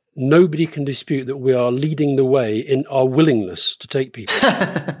 nobody can dispute that we are leading the way in our willingness to take people.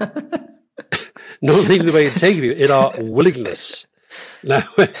 Not leading the way in taking people, in our willingness. Now,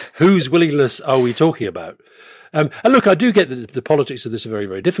 whose willingness are we talking about? And look, I do get that the politics of this are very,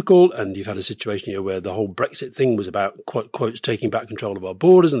 very difficult, and you've had a situation here where the whole Brexit thing was about, quotes, taking back control of our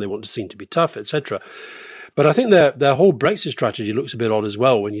borders, and they want to seem to be tough, etc. But I think their whole Brexit strategy looks a bit odd as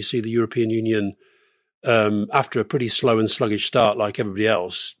well when you see the European Union after a pretty slow and sluggish start, like everybody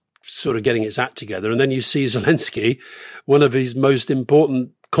else, sort of getting its act together. And then you see Zelensky, one of his most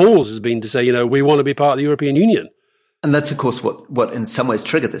important calls has been to say, we want to be part of the European Union. And that's, of course, what in some ways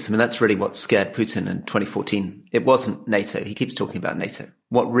triggered this. I mean, that's really what scared Putin in 2014. It wasn't NATO. He keeps talking about NATO.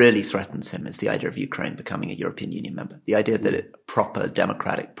 What really threatens him is the idea of Ukraine becoming a European Union member. The idea that a proper,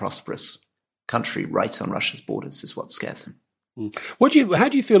 democratic, prosperous country right on Russia's borders is what scares him. How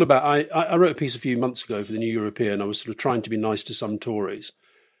do you feel about, I wrote a piece a few months ago for the New European. I was sort of trying to be nice to some Tories.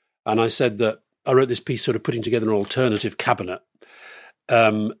 And I said that I wrote this piece sort of putting together an alternative cabinet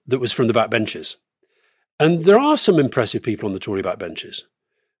that was from the backbenches. And there are some impressive people on the Tory backbenches.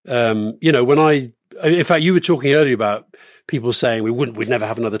 In fact, you were talking earlier about people saying we'd never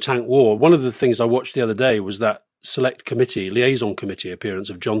have another tank war. One of the things I watched the other day was that select committee, liaison committee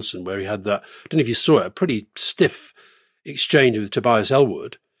appearance of Johnson, where he had that, I don't know if you saw it, a pretty stiff exchange with Tobias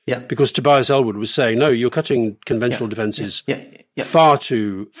Ellwood. Yeah. Because Tobias Ellwood was saying, no, you're cutting conventional defences far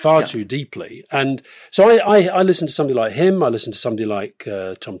too deeply. And so I listened to somebody like him. I listened to somebody like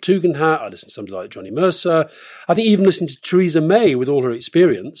Tom Tugendhat. I listened to somebody like Johnny Mercer. I think even listening to Theresa May with all her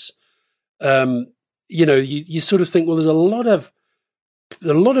experience, you sort of think, well, there's a lot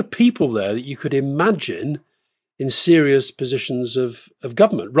of people there that you could imagine in serious positions of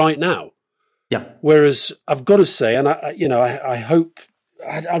government right now. Yeah. Whereas I've got to say, and I hope,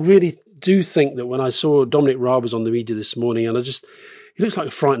 I really do think that when I saw Dominic Raab was on the media this morning, and he looks like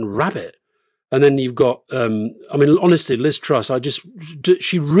a frightened rabbit. And then you've got, honestly, Liz Truss,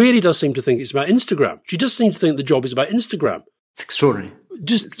 she really does seem to think it's about Instagram. She does seem to think the job is about Instagram. It's extraordinary.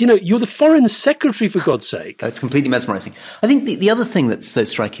 You're the foreign secretary, for God's sake. It's completely mesmerizing. I think the other thing that's so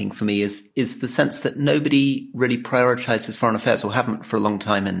striking for me is the sense that nobody really prioritizes foreign affairs, or haven't for a long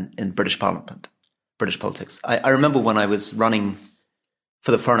time in British Parliament, British politics. I remember when I was running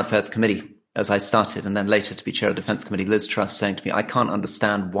for the Foreign Affairs Committee, as I started, and then later to be chair of the Defence Committee, Liz Truss saying to me, I can't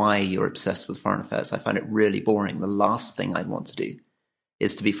understand why you're obsessed with foreign affairs. I find it really boring. The last thing I'd want to do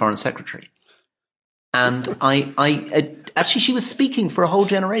is to be foreign secretary. And actually, she was speaking for a whole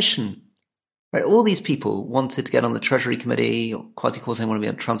generation. Right? All these people wanted to get on the Treasury Committee, or Kwasi Kwarteng wanted to be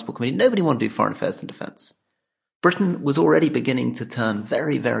on the Transport Committee. Nobody wanted to do foreign affairs and defence. Britain was already beginning to turn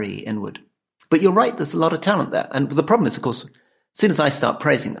very, very inward. But you're right, there's a lot of talent there. And the problem is, of course, as soon as I start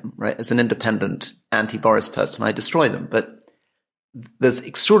praising them, right, as an independent anti-Boris person, I destroy them. But there's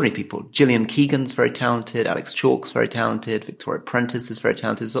extraordinary people. Gillian Keegan's very talented. Alex Chalk's very talented. Victoria Prentice is very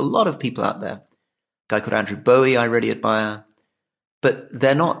talented. There's a lot of people out there. A guy called Andrew Bowie I really admire. But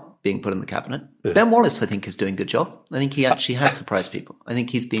they're not being put in the cabinet. Yeah. Ben Wallace, I think, is doing a good job. I think he actually has surprised people. I think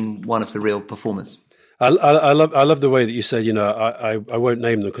he's been one of the real performers. I love the way that you said, I won't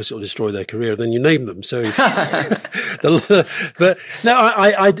name them because it'll destroy their career. Then you name them. So, but no,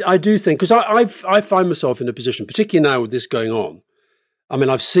 I do think, because I find myself in a position, particularly now with this going on. I mean,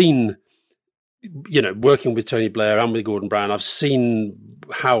 I've seen, working with Tony Blair and with Gordon Brown, I've seen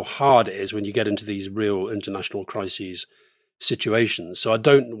how hard it is when you get into these real international crises situations. So I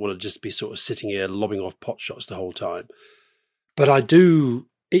don't want to just be sort of sitting here lobbing off pot shots the whole time. But I do.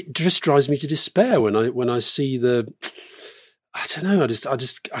 It just drives me to despair when I see I don't know.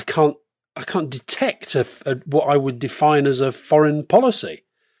 I can't detect what I would define as a foreign policy.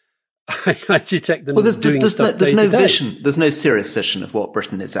 I detect them doing stuff there's no day-to-day. vision. There's no serious vision of what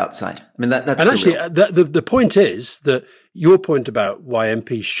Britain is outside. I mean, that's and actually the point is that your point about why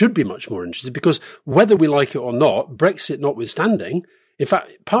MPs should be much more interested, because whether we like it or not, Brexit notwithstanding. In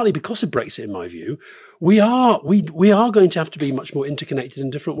fact, partly because of Brexit, in my view, we are going to have to be much more interconnected in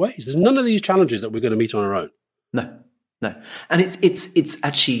different ways. There's none of these challenges that we're going to meet on our own. No. And it's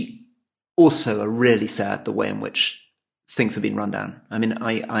actually also a really sad the way in which things have been run down. I mean,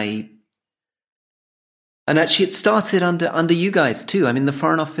 and actually it started under you guys too. I mean, the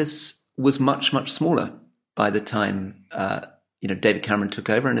Foreign Office was much, much smaller by the time, David Cameron took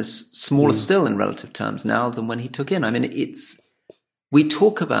over, and is smaller still in relative terms now than when he took in. I mean, we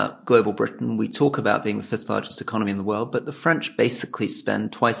talk about global Britain, we talk about being the fifth largest economy in the world, but the French basically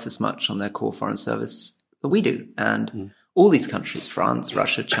spend twice as much on their core foreign service that we do. And all these countries, France,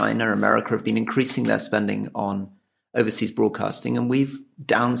 Russia, China, America, have been increasing their spending on overseas broadcasting, and we've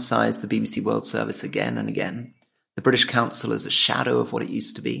downsized the BBC World Service again and again. The British Council is a shadow of what it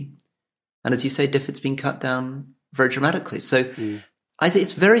used to be. And as you say, DFID's been cut down very dramatically. So I think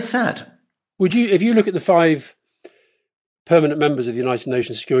it's very sad. If you look at the 5 permanent members of the United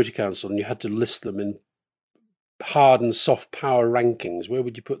Nations Security Council and you had to list them in hard and soft power rankings, where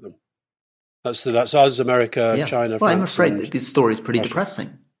would you put them? That's us, America, China, France. I'm afraid that this story is pretty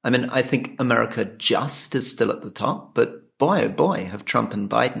depressing. I mean, I think America just is still at the top, but boy, oh boy, have Trump and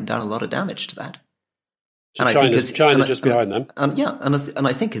Biden done a lot of damage to that. So China just behind them. And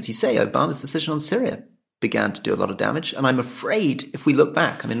I think, as you say, Obama's decision on Syria began to do a lot of damage. And I'm afraid if we look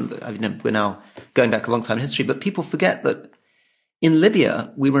back, we're now going back a long time in history, but people forget that in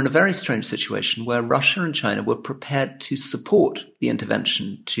Libya, we were in a very strange situation where Russia and China were prepared to support the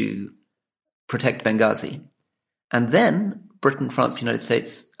intervention to protect Benghazi. And then Britain, France, the United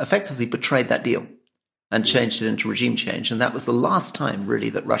States effectively betrayed that deal and changed it into regime change. And that was the last time, really,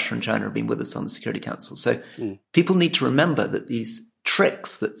 that Russia and China have been with us on the Security Council. So people need to remember that these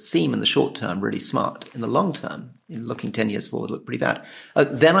tricks that seem in the short term really smart, in the long term, in looking 10 years forward, look pretty bad.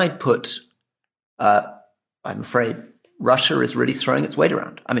 Then I'd put, I'm afraid, Russia is really throwing its weight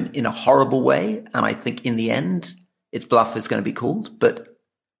around. I mean, in a horrible way. And I think in the end, its bluff is going to be called. But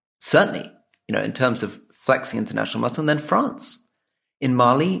certainly, in terms of flexing international muscle, and then France in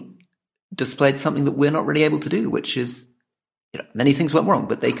Mali displayed something that we're not really able to do, which is, many things went wrong,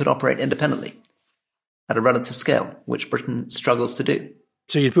 but they could operate independently at a relative scale, which Britain struggles to do.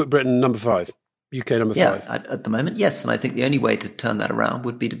 So you'd put Britain number 5, UK number 5? Yeah, at the moment, yes. And I think the only way to turn that around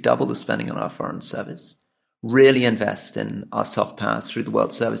would be to double the spending on our foreign service, really invest in our soft power through the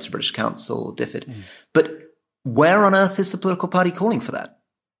World Service, the British Council, DFID. But where on earth is the political party calling for that?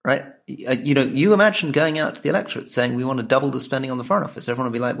 Right? You imagine going out to the electorate saying we want to double the spending on the Foreign Office.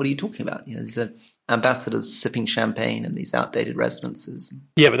 Everyone will be like, what are you talking about? These are ambassadors sipping champagne in these outdated residences.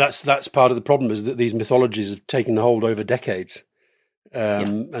 Yeah, but that's part of the problem, is that these mythologies have taken hold over decades.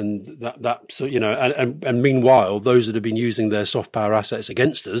 And and meanwhile, those that have been using their soft power assets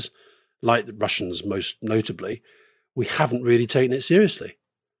against us, like the Russians most notably, we haven't really taken it seriously.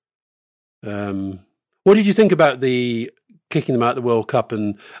 What did you think about the kicking them out of the World Cup?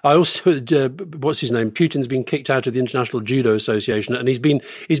 And I also, what's his name? Putin's been kicked out of the International Judo Association, and he's been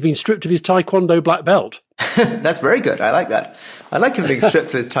stripped of his Taekwondo black belt. That's very good. I like that. I like him being stripped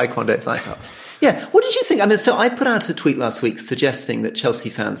of his Taekwondo black belt. Yeah. What did you think? I mean, so I put out a tweet last week suggesting that Chelsea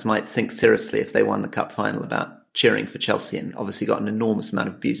fans might think seriously if they won the cup final about cheering for Chelsea, and obviously got an enormous amount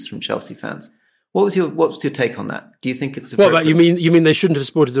of abuse from Chelsea fans. What was your take on that? Do you think it's what about you mean they shouldn't have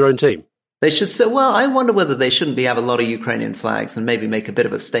supported their own team? They should say, well, I wonder whether they shouldn't have a lot of Ukrainian flags and maybe make a bit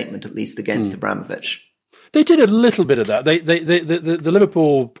of a statement at least against Abramovich. They did a little bit of that. The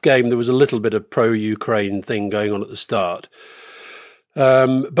Liverpool game, there was a little bit of pro-Ukraine thing going on at the start.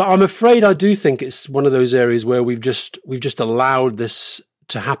 But I'm afraid I do think it's one of those areas where we've just allowed this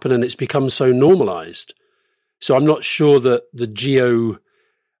to happen, and it's become so normalised. So I'm not sure that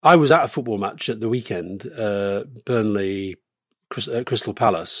I was at a football match at the weekend, Burnley Crystal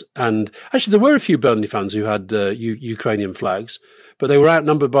Palace, and actually there were a few Burnley fans who had Ukrainian flags, but they were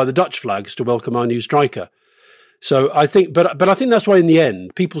outnumbered by the Dutch flags to welcome our new striker. So I think, but I think that's why in the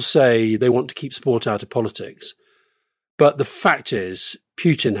end people say they want to keep sport out of politics. But the fact is,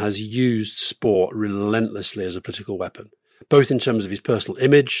 Putin has used sport relentlessly as a political weapon, both in terms of his personal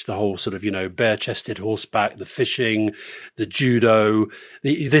image, the whole sort of, bare-chested horseback, the fishing, the judo,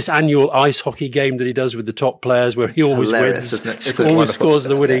 this annual ice hockey game that he does with the top players where he always wins, always scores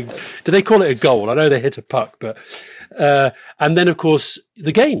the winning. Do they call it a goal? I know they hit a puck, but and then, of course,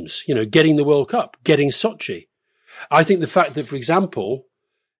 the games, getting the World Cup, getting Sochi. I think the fact that, for example,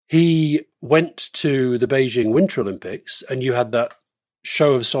 he went to the Beijing Winter Olympics and you had that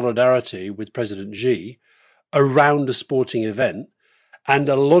show of solidarity with President Xi around a sporting event. And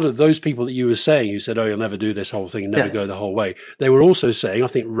a lot of those people that you were saying, who said, oh, you'll never do this whole thing and never go the whole way, they were also saying, I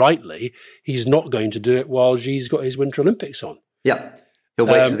think rightly, he's not going to do it while Xi's got his Winter Olympics on. Yeah. He'll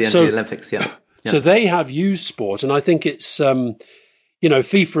wait till the end of the Olympics, yeah. So they have used sport. And I think it's,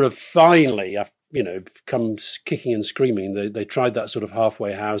 FIFA have finally, comes kicking and screaming. They tried that sort of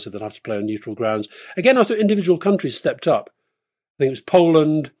halfway house, so they'll have to play on neutral grounds. Again, I thought individual countries stepped up. I think it was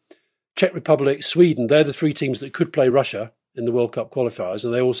Poland, Czech Republic, Sweden. They're the 3 teams that could play Russia in the World Cup qualifiers,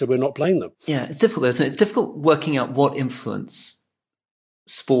 and they all said we're not playing them. Yeah, it's difficult, isn't it? It's difficult working out what influence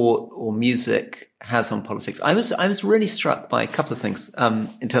sport or music has on politics. I was really struck by a couple of things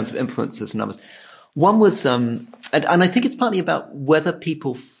in terms of influences and numbers. One was, and I think it's partly about whether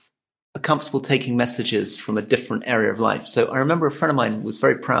people are comfortable taking messages from a different area of life. So I remember a friend of mine was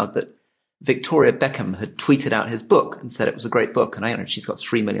very proud that Victoria Beckham had tweeted out his book and said it was a great book. And I don't know, she's got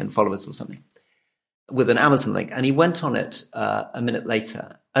 3 million followers or something, with an Amazon link. And he went on it a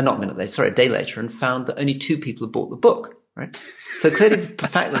day later, and found that only 2 people had bought the book, right? So clearly the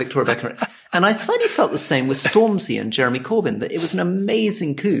fact that Victoria Beckham... And I slightly felt the same with Stormzy and Jeremy Corbyn, that it was an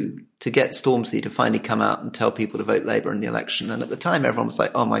amazing coup to get Stormzy to finally come out and tell people to vote Labour in the election. And at the time, everyone was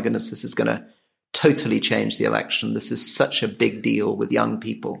like, oh my goodness, this is going to totally change the election. This is such a big deal with young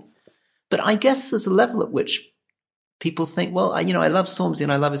people. But I guess there's a level at which people think, well, I love Stormzy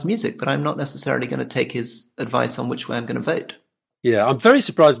and I love his music, but I'm not necessarily going to take his advice on which way I'm going to vote. Yeah, I'm very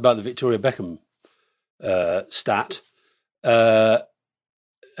surprised about the Victoria Beckham stat.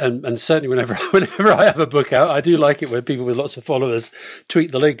 And certainly whenever I have a book out, I do like it when people with lots of followers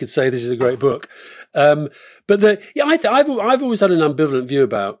tweet the link and say this is a great book. I've always had an ambivalent view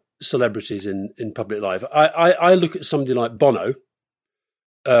about celebrities in public life. I look at somebody like Bono,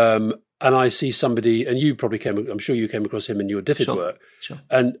 and I see somebody, and I'm sure you came across him in your DFID work. Sure.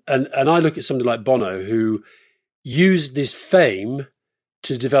 And I look at somebody like Bono who used this fame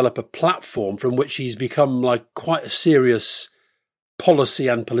to develop a platform from which he's become like quite a serious policy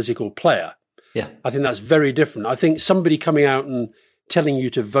and political player. Yeah. I think that's very different. I think somebody coming out and telling you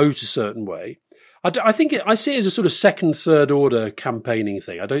to vote a certain way, I see it as a sort of second, third order campaigning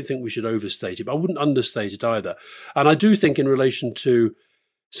thing. I don't think we should overstate it, but I wouldn't understate it either. And I do think in relation to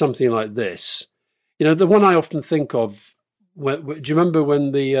something like this, the one I often think of, do you remember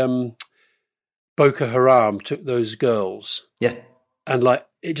when the Boko Haram took those girls? Yeah. And like,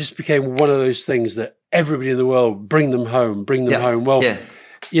 it just became one of those things that everybody in the world, bring them home. Well,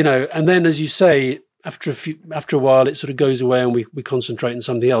 and then as you say, after a while, it sort of goes away and we concentrate on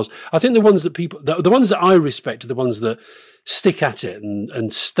something else. I think the ones that I respect are the ones that stick at it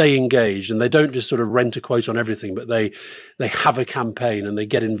and stay engaged, and they don't just sort of rent a quote on everything, but they have a campaign and they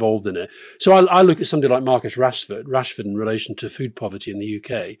get involved in it. So I look at somebody like Marcus Rashford in relation to food poverty in the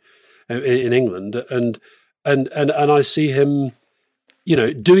UK, in England, and I see him,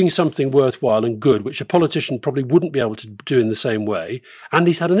 doing something worthwhile and good, which a politician probably wouldn't be able to do in the same way. And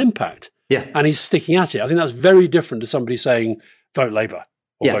he's had an impact. Yeah. And he's sticking at it. I think that's very different to somebody saying, vote Labour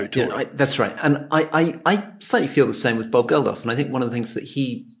or vote Tory. That's right. And I slightly feel the same with Bob Geldof. And I think one of the things that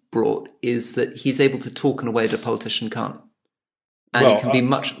he brought is that he's able to talk in a way that a politician can't. And he can be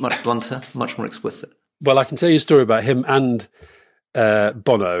much, much blunter, much more explicit. Well, I can tell you a story about him and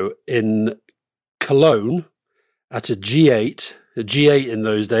Bono in Cologne at a G8 in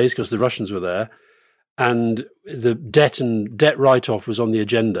those days, because the Russians were there, and the debt write-off was on the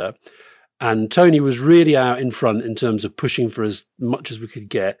agenda, and Tony was really out in front in terms of pushing for as much as we could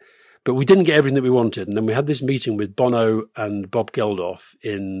get, but we didn't get everything that we wanted. And then we had this meeting with Bono and Bob Geldof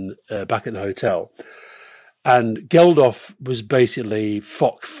back at the hotel, and Geldof was basically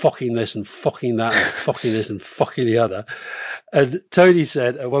fucking this and fucking that and fucking this and fucking the other. And Tony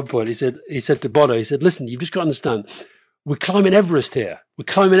said at one point, he said to Bono, he said, listen, you've just got to understand, we're climbing Everest here. We're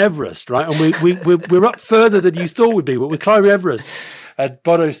climbing Everest, right? And we're up further than you thought we'd be, but we're climbing Everest. And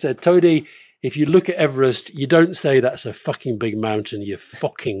Bono said, Tony, if you look at Everest, you don't say that's a fucking big mountain, you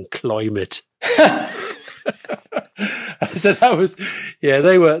fucking climb it. So that was,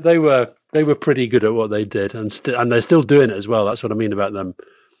 they were pretty good at what they did, and they're still doing it as well. That's what I mean about them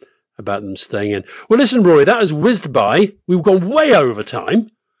staying in. Well, listen, Rory, that has whizzed by. We've gone way over time,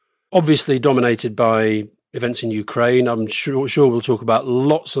 obviously dominated by events in Ukraine. I'm sure we'll talk about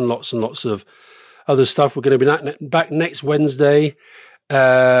lots and lots and lots of other stuff. We're going to be back next Wednesday.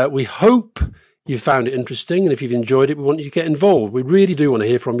 We hope you found it interesting, and if you've enjoyed it, we want you to get involved. We really do want to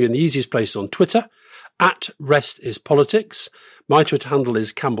hear from you, and the easiest place is on Twitter, @RestIsPolitics. My Twitter handle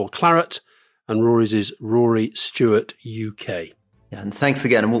is Campbell Claret, and Rory's is Rory Stewart UK. Yeah, and thanks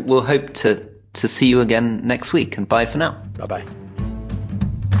again, and we'll hope to see you again next week, and bye for now. Bye-bye.